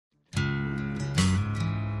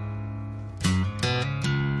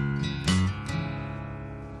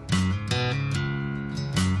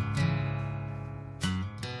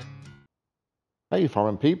Hey,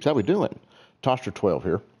 farming peeps, how we doing? Toaster 12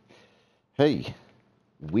 here. Hey,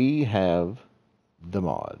 we have the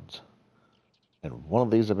mods, and one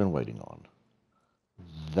of these I've been waiting on.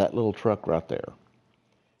 That little truck right there.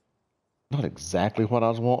 Not exactly what I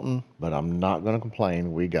was wanting, but I'm not going to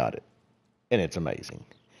complain. We got it, and it's amazing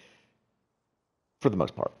for the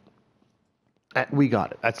most part. We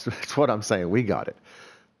got it. That's what I'm saying. We got it.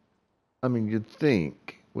 I mean, you'd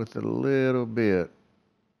think with a little bit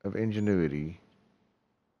of ingenuity,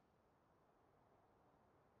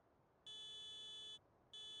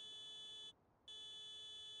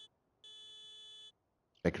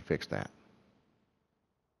 they could fix that.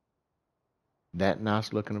 That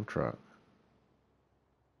nice looking of truck.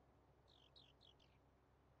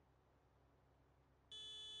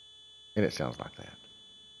 And it sounds like that.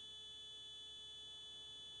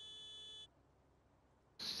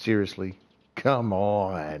 Seriously? Come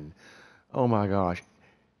on. Oh my gosh.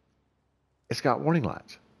 It's got warning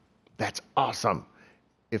lights. That's awesome.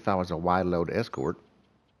 If I was a wide load escort,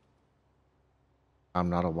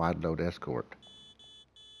 I'm not a wide load escort.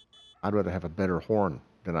 I'd rather have a better horn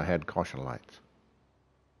than I had caution lights.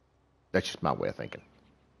 That's just my way of thinking.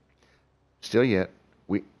 Still yet,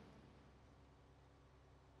 well,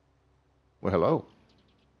 hello.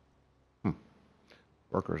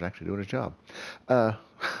 Worker's actually doing his job.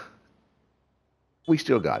 We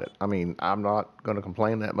still got it. I mean, I'm not going to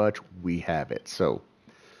complain that much. We have it. So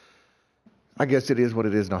I guess it is what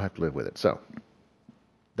it is, and I'll have to live with it. So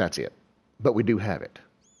that's it. But we do have it.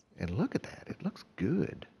 And look at that. It looks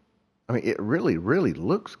good. I mean, it really, really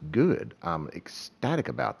looks good. I'm ecstatic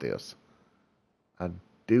about this. I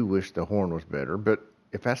do wish the horn was better, but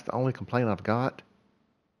if that's the only complaint I've got,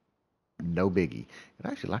 no biggie. And I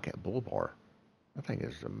actually like that bull bar. I think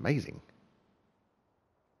it's amazing.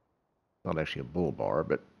 Not actually a bull bar,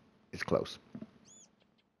 but it's close.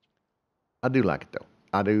 I do like it though.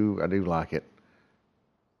 I do like it.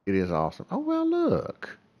 It is awesome. Oh well,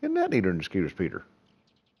 look. Isn't that neater than the scooter speeder?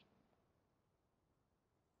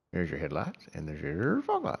 There's your headlights and there's your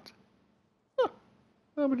fog lights. Huh.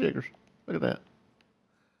 Oh my jiggers. Look at that.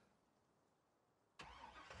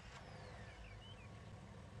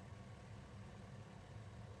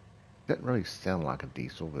 Doesn't really sound like a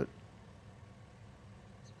diesel, but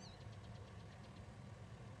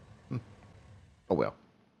oh well.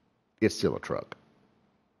 It's still a truck.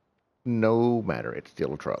 No matter, it's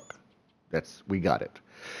still a truck. We got it.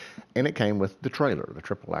 And it came with the trailer, the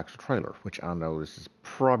triple axle trailer, which I know this is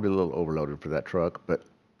probably a little overloaded for that truck, but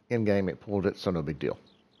in game it pulled it, so no big deal.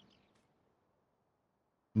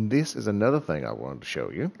 This is another thing I wanted to show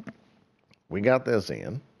you. We got this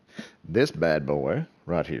in. This bad boy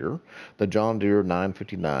right here, the John Deere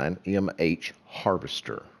 959MH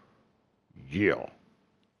harvester. Yeah.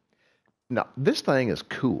 Now, this thing is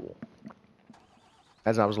cool.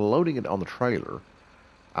 As I was loading it on the trailer,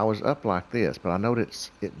 I was up like this, but I noticed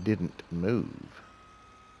it didn't move.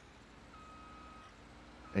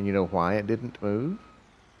 And you know why it didn't move?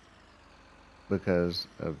 Because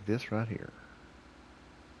of this right here.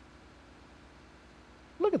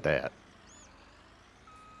 Look at that.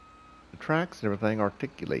 The tracks and everything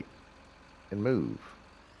articulate and move.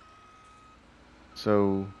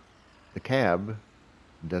 So the cab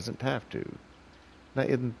doesn't have to. Now,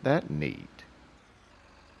 isn't that neat?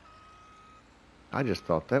 I just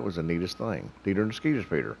thought that was the neatest thing. Deere and the scooter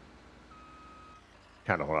speeder.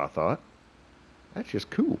 Kind of what I thought. That's just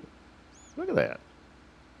cool. Look at that.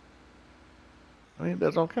 I mean, it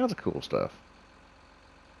does all kinds of cool stuff.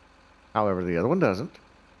 However, the other one doesn't,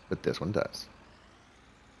 but this one does.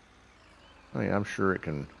 I mean, I'm sure it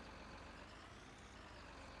can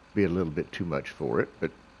be a little bit too much for it,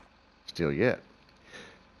 but still yet.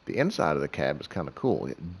 The inside of the cab is kind of cool.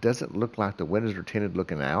 It doesn't look like the windows are tinted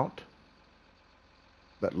looking out,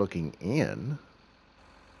 but looking in.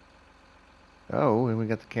 Oh, and we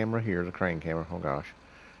got the camera here, the crane camera. Oh gosh.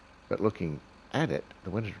 But looking at it,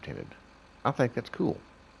 the windows are tinted. I think that's cool.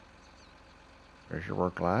 There's your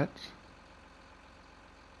work lights.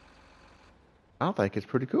 I think it's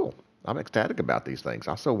pretty cool. I'm ecstatic about these things.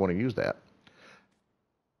 I still want to use that.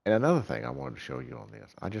 And another thing I wanted to show you on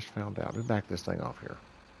this, I just found out. Let me back this thing off here.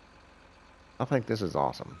 I think this is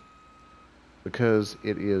awesome because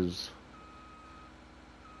it is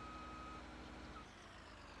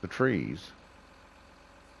the trees.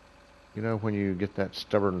 You know, when you get that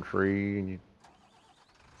stubborn tree and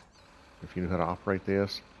if you know how to operate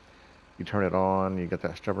this, you turn it on, you get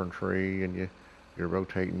that stubborn tree and you're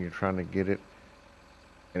rotating, you're trying to get it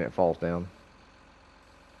and it falls down.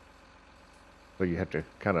 So you have to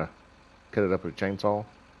kind of cut it up with a chainsaw.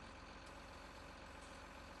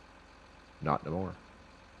 Not no more.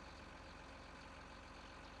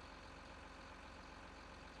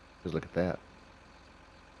 Just look at that.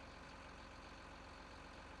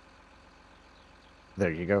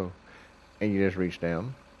 There you go. And you just reach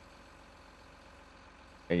down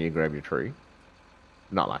and you grab your tree.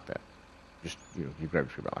 Not like that. Just, you grab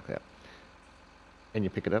your tree about like that. And you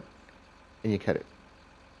pick it up and you cut it.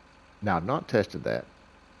 Now, I've not tested that,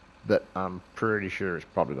 but I'm pretty sure it's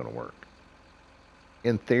probably going to work.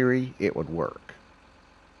 In theory, it would work.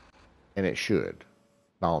 And it should,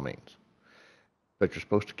 by all means. But you're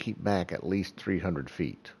supposed to keep back at least 300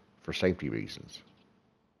 feet for safety reasons.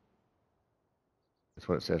 That's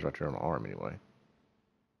what it says right there on the arm, anyway.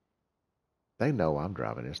 They know I'm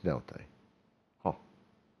driving this, don't they? Huh.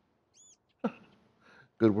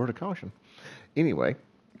 Good word of caution. Anyway,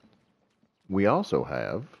 we also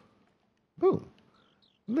have, boom,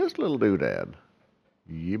 this little doodad.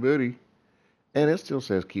 Yeah, buddy. And it still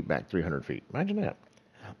says keep back 300 feet. Imagine that.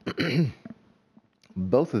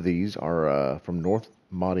 Both of these are from North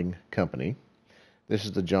Modding Company. This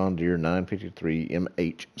is the John Deere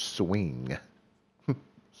 953MH Swing.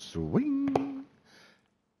 Swing.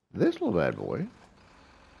 This little bad boy,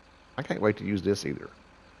 I can't wait to use this either.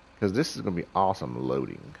 Because this is going to be awesome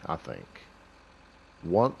loading, I think.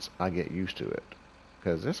 Once I get used to it.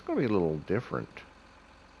 Because this is going to be a little different.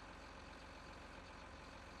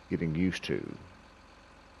 Getting used to,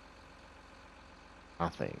 I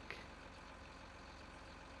think.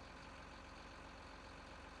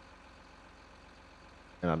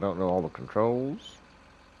 And I don't know all the controls.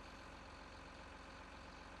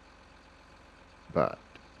 But.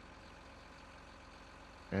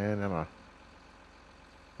 And come on.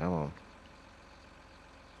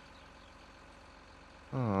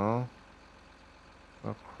 Oh.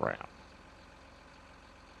 Oh, crap.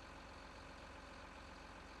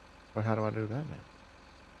 Well, how do I do that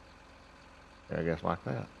now? I guess like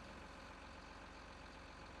that.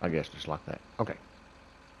 I guess just like that. Okay.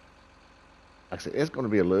 Like I said, it's going to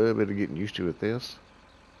be a little bit of getting used to with this.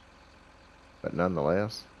 But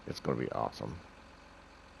nonetheless, it's going to be awesome.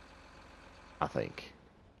 I think.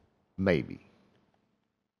 Maybe.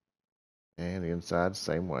 And the inside,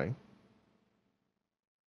 same way.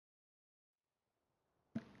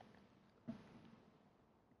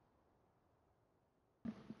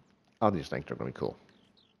 I just think they're going to be cool.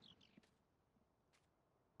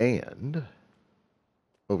 And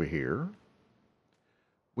over here,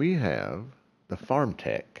 we have the Farm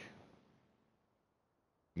Tech.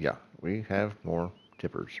 Yeah, we have more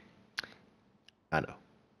tippers. I know.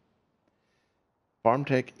 Farm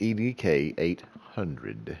Tech EDK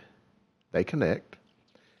 800. They connect.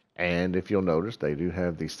 And if you'll notice, they do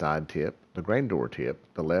have the side tip, the grain door tip,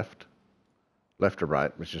 the left to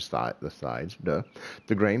right, which is the sides, duh,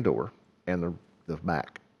 the grain door, and the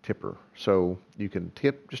back tipper. So you can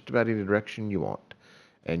tip just about any direction you want.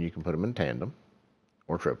 And you can put them in tandem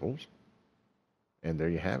or triples. And there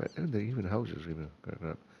you have it. Ooh, even hoses.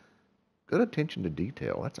 Good attention to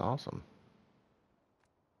detail. That's awesome.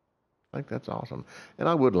 I think that's awesome. And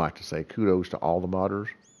I would like to say kudos to all the modders.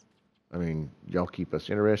 I mean, y'all keep us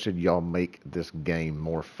interested. Y'all make this game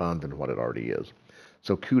more fun than what it already is.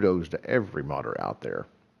 So kudos to every modder out there,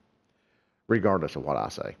 regardless of what I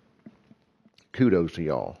say. Kudos to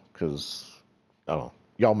y'all, because, I don't know,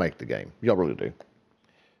 y'all make the game. Y'all really do.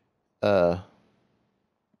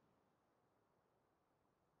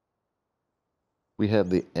 We have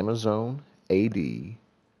the Amazon AD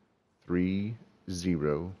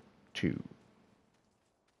 302.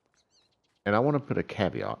 And I want to put a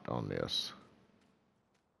caveat on this.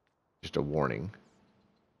 Just a warning.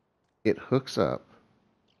 It hooks up,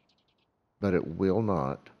 but it will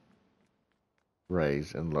not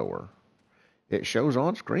raise and lower. It shows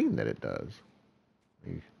on screen that it does.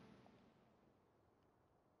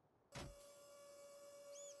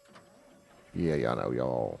 Yeah, I know.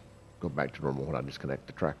 Y'all go back to normal when I disconnect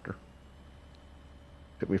the tractor.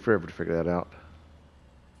 Took me forever to figure that out.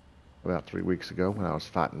 About 3 weeks ago when I was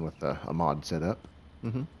fighting with a mod setup.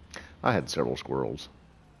 I had several squirrels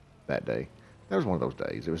that day. That was one of those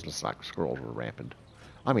days. It was just like squirrels were rampant.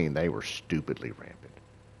 I mean, they were stupidly rampant.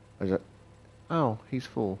 I was like, oh, he's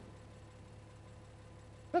full.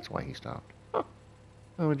 That's why he stopped.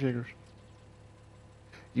 Oh, jiggers.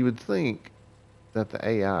 You would think that the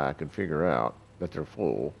AI could figure out that they're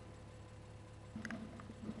full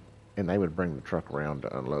and they would bring the truck around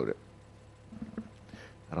to unload it.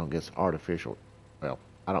 I don't guess I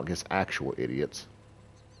don't guess actual idiots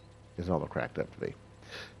is all they're cracked up to be.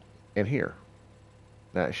 And here,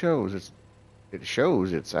 now it shows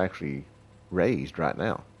it's actually raised right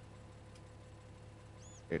now.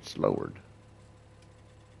 It's lowered.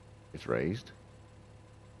 It's raised.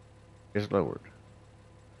 It's lowered.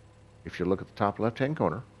 If you look at the top left-hand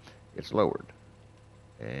corner, It's lowered.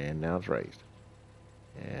 And now it's raised.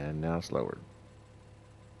 And now it's lowered.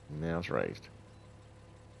 And now it's raised.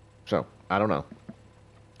 So, I don't know.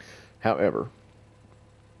 However,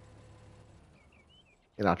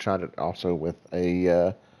 and I tried it also with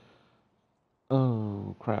a,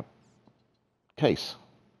 oh crap, case.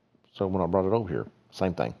 So when I brought it over here,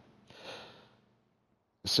 same thing.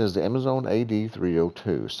 It says the Amazon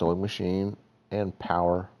AD302 sewing machine and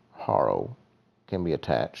power harrow can be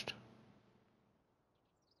attached.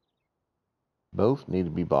 Both need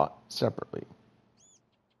to be bought separately.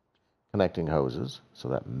 Connecting hoses, so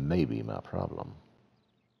that may be my problem.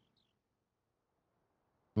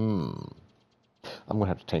 I'm going to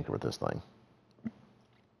have to tinker with this thing.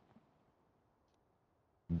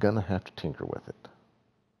 Gonna have to tinker with it.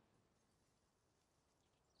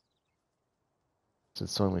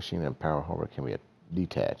 Since sewing machine and power harrow can be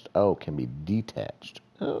detached. Oh, can be detached.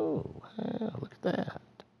 Oh, wow, look at that.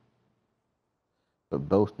 But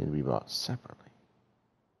both need to be bought separately.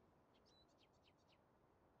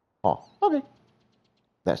 Oh, okay.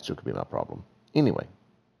 That still could be my problem. Anyway.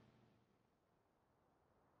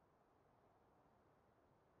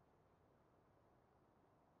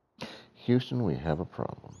 Houston, we have a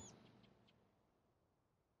problem.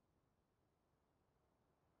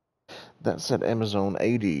 That said Amazon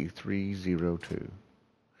AD302.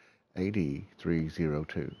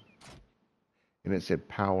 AD302. And it said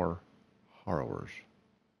power harrowers.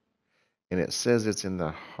 And it says it's in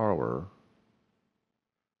the harrower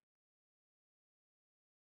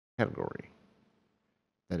category.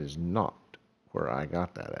 That is not where I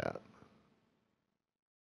got that at.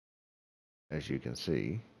 As you can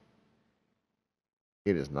see,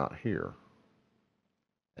 it is not here,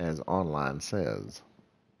 as online says.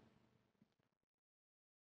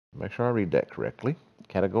 Make sure I read that correctly.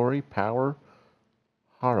 Category, power,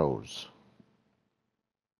 harrows.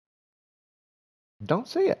 Don't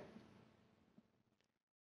see it.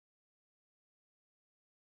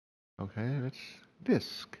 Okay, it's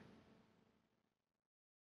disc.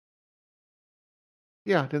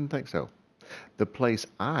 Yeah, I didn't think so. The place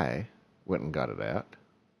I went and got it at,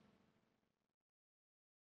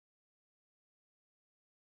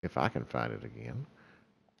 if I can find it again,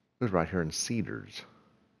 it was right here in Cedars.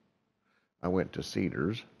 I went to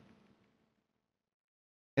Cedars,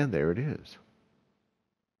 and there it is.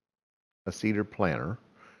 A cedar planter.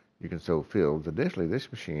 You can sow fields. Additionally,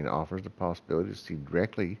 this machine offers the possibility to seed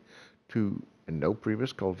directly to and no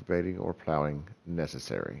previous cultivating or plowing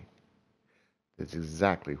necessary. That's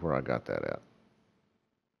exactly where I got that at.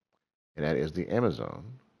 And that is the Amazon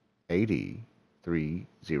AD302.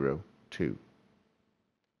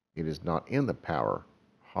 It is not in the power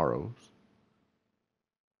harrows.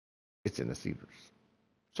 It's in the cedars.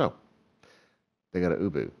 So, they got a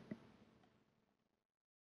Ubu.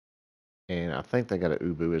 And I think they got a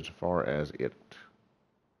Ubu as far as it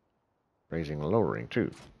raising and lowering too.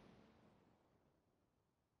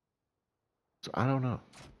 So I don't know.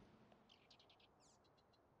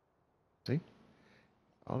 See?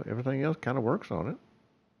 Everything else kind of works on it.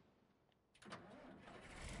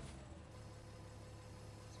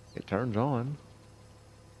 It turns on.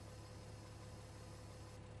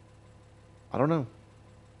 I don't know.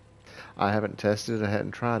 I haven't tested it, I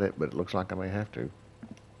hadn't tried it, but it looks like I may have to.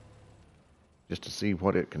 Just to see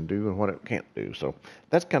what it can do and what it can't do. So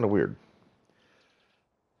that's kind of weird.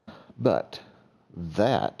 But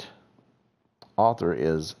that author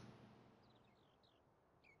is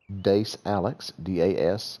Dace Alex,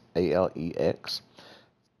 Dasalex. It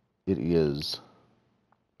is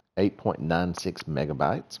 8.96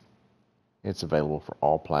 megabytes. It's available for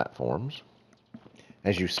all platforms.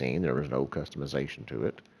 As you've seen, there is no customization to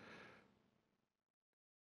it.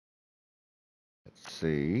 Let's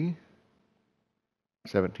see.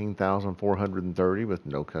 17,430 with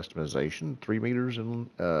no customization, 3 meters in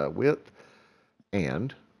width,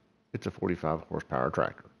 and it's a 45 horsepower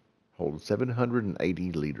tractor. Holds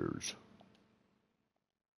 780 liters.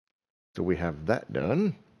 So we have that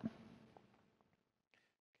done.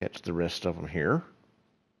 Catch the rest of them here.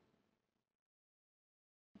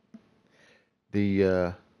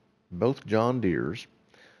 The both John Deere's,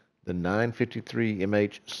 the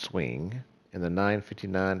 953MH Swing and the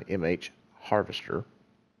 959MH Harvester,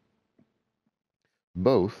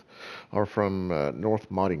 both are from North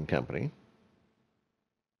Modding Company.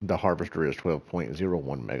 The Harvester is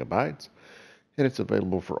 12.01 megabytes, and it's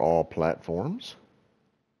available for all platforms.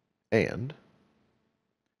 And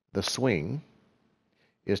the Swing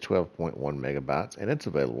is 12.1 megabytes, and it's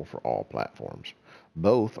available for all platforms.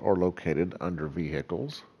 Both are located under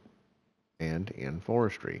vehicles and in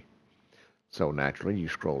forestry. So naturally, you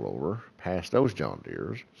scroll over past those John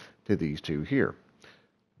Deeres to these two here.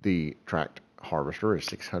 The tracked harvester is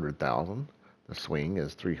 600,000. The swing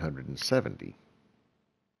is 370.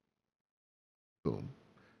 Boom.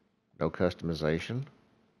 No customization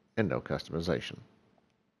and no customization.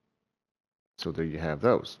 So there you have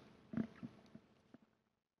those.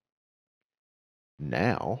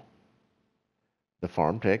 Now, the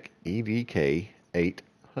FarmTech EVK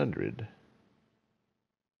 800.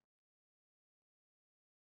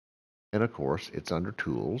 And of course, it's under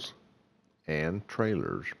tools and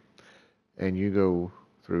trailers. And you go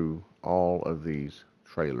through all of these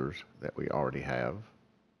trailers that we already have.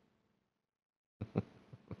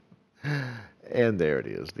 And there it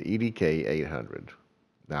is, the EDK 800.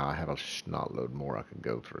 Now I have a snot load more I could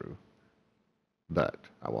go through, but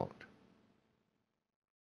I won't.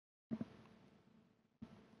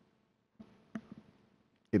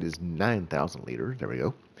 It is 9,000 liters, there we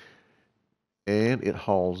go. And it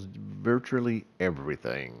hauls virtually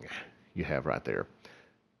everything you have right there.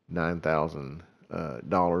 $9,000.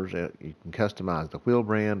 You can customize the wheel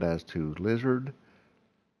brand as to Lizard,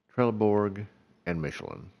 Trelleborg, and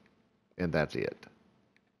Michelin. And that's it.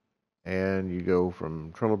 And you go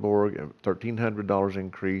from Trelleborg, $1,300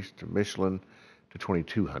 increase, to Michelin, to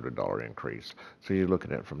 $2,200 increase. So you're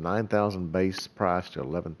looking at from $9,000 base price to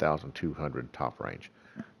 $11,200 top range.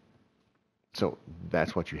 So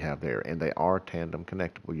that's what you have there. And they are tandem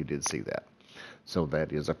connectable. You did see that. So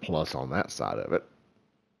that is a plus on that side of it.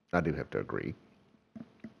 I do have to agree.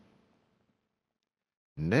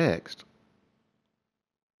 Next,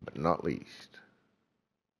 but not least,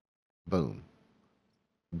 boom,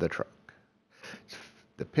 the truck.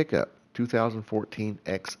 The pickup 2014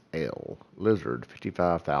 XL Lizard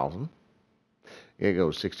 55,000. It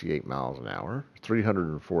goes 68 miles an hour,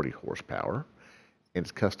 340 horsepower, and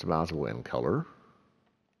it's customizable in color.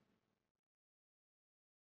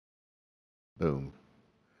 Boom.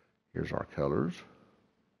 Here's our colors.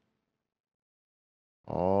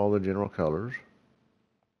 All the general colors.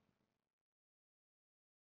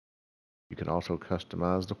 You can also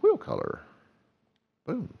customize the wheel color.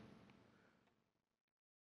 Boom.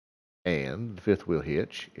 And the fifth wheel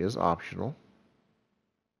hitch is optional.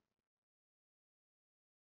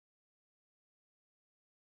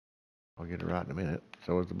 I'll get it right in a minute.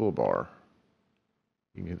 So is the bull bar.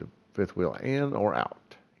 You can get the fifth wheel in or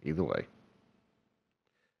out, either way.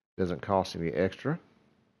 Doesn't cost any extra.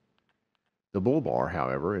 The bull bar,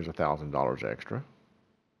 however, is $1,000 extra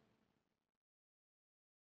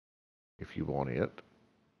if you want it,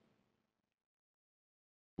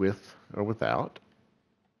 with or without.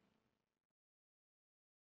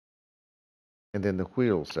 And then the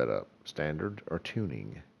wheel setup, standard or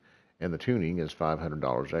tuning. And the tuning is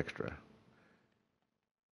 $500 extra.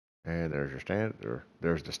 And there's your standard,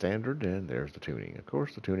 there's the standard, and there's the tuning. Of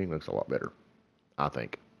course, the tuning looks a lot better, I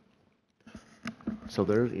think. So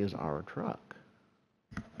there is our truck.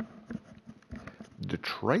 The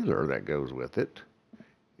trailer that goes with it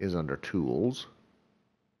is under tools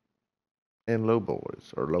and low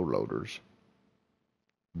boys or low loaders.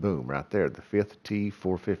 Boom, right there, the fifth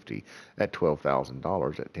T450 at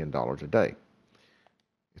 $12,000 at $10 a day.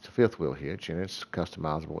 It's a fifth wheel hitch and it's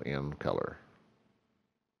customizable in color.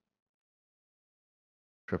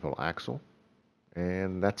 Triple axle,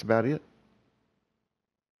 and that's about it.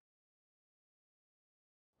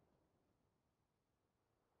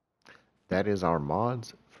 That is our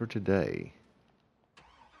mods for today.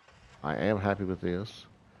 I am happy with this.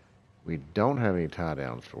 We don't have any tie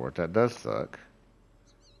downs for it. That does suck.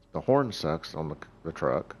 The horn sucks on the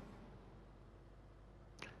truck.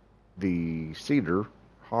 The cedar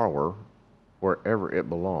harrower, wherever it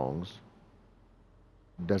belongs,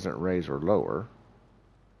 doesn't raise or lower.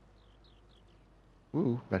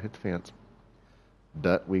 Ooh, that hit the fence.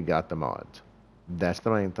 But we got the mods. That's the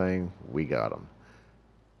main thing. We got them.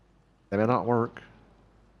 They may not work.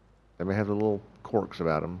 They may have the little quirks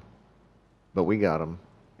about them. But we got them,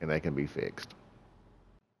 and they can be fixed.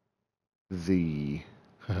 The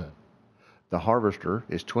harvester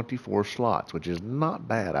is 24 slots, which is not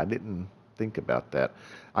bad. I didn't think about that.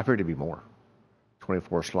 I figured it'd be more.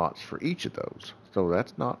 24 slots for each of those. So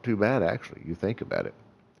that's not too bad, actually. You think about it.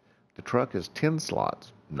 The truck is 10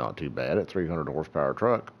 slots. Not too bad at 300 horsepower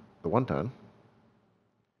truck, the 1 ton.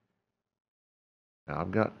 Now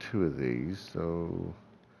I've got 2 of these, so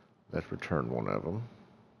let's return one of them.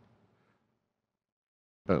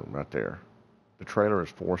 Boom, right there. The trailer is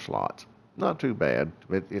 4 slots. Not too bad,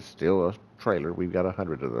 but it's still a trailer. We've got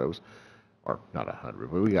 100 of those. Or not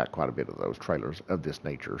 100, but we got quite a bit of those trailers of this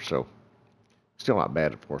nature, so still not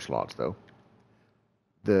bad at 4 slots, though.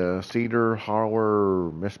 The cedar,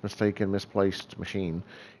 Harler, misplaced machine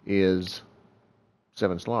is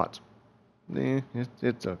 7 slots.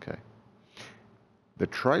 It's okay. The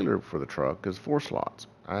trailer for the truck is 4 slots.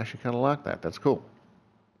 I actually kind of like that. That's cool.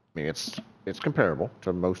 I mean, it's comparable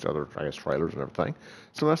to most other, I guess, trailers and everything.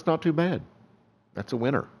 So that's not too bad. That's a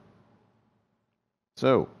winner.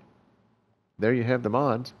 So, there you have the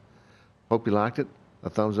mods. Hope you liked it. A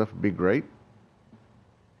thumbs up would be great.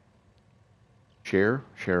 Share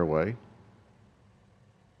away.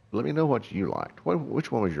 Let me know what you liked.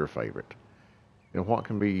 Which one was your favorite? And what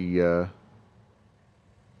can be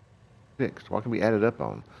fixed? What can be added up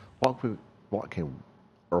on? What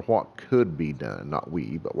could be done? Not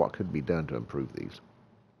we, but what could be done to improve these?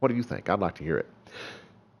 What do you think? I'd like to hear it.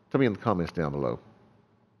 Tell me in the comments down below.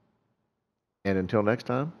 And until next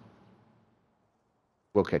time,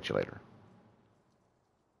 we'll catch you later.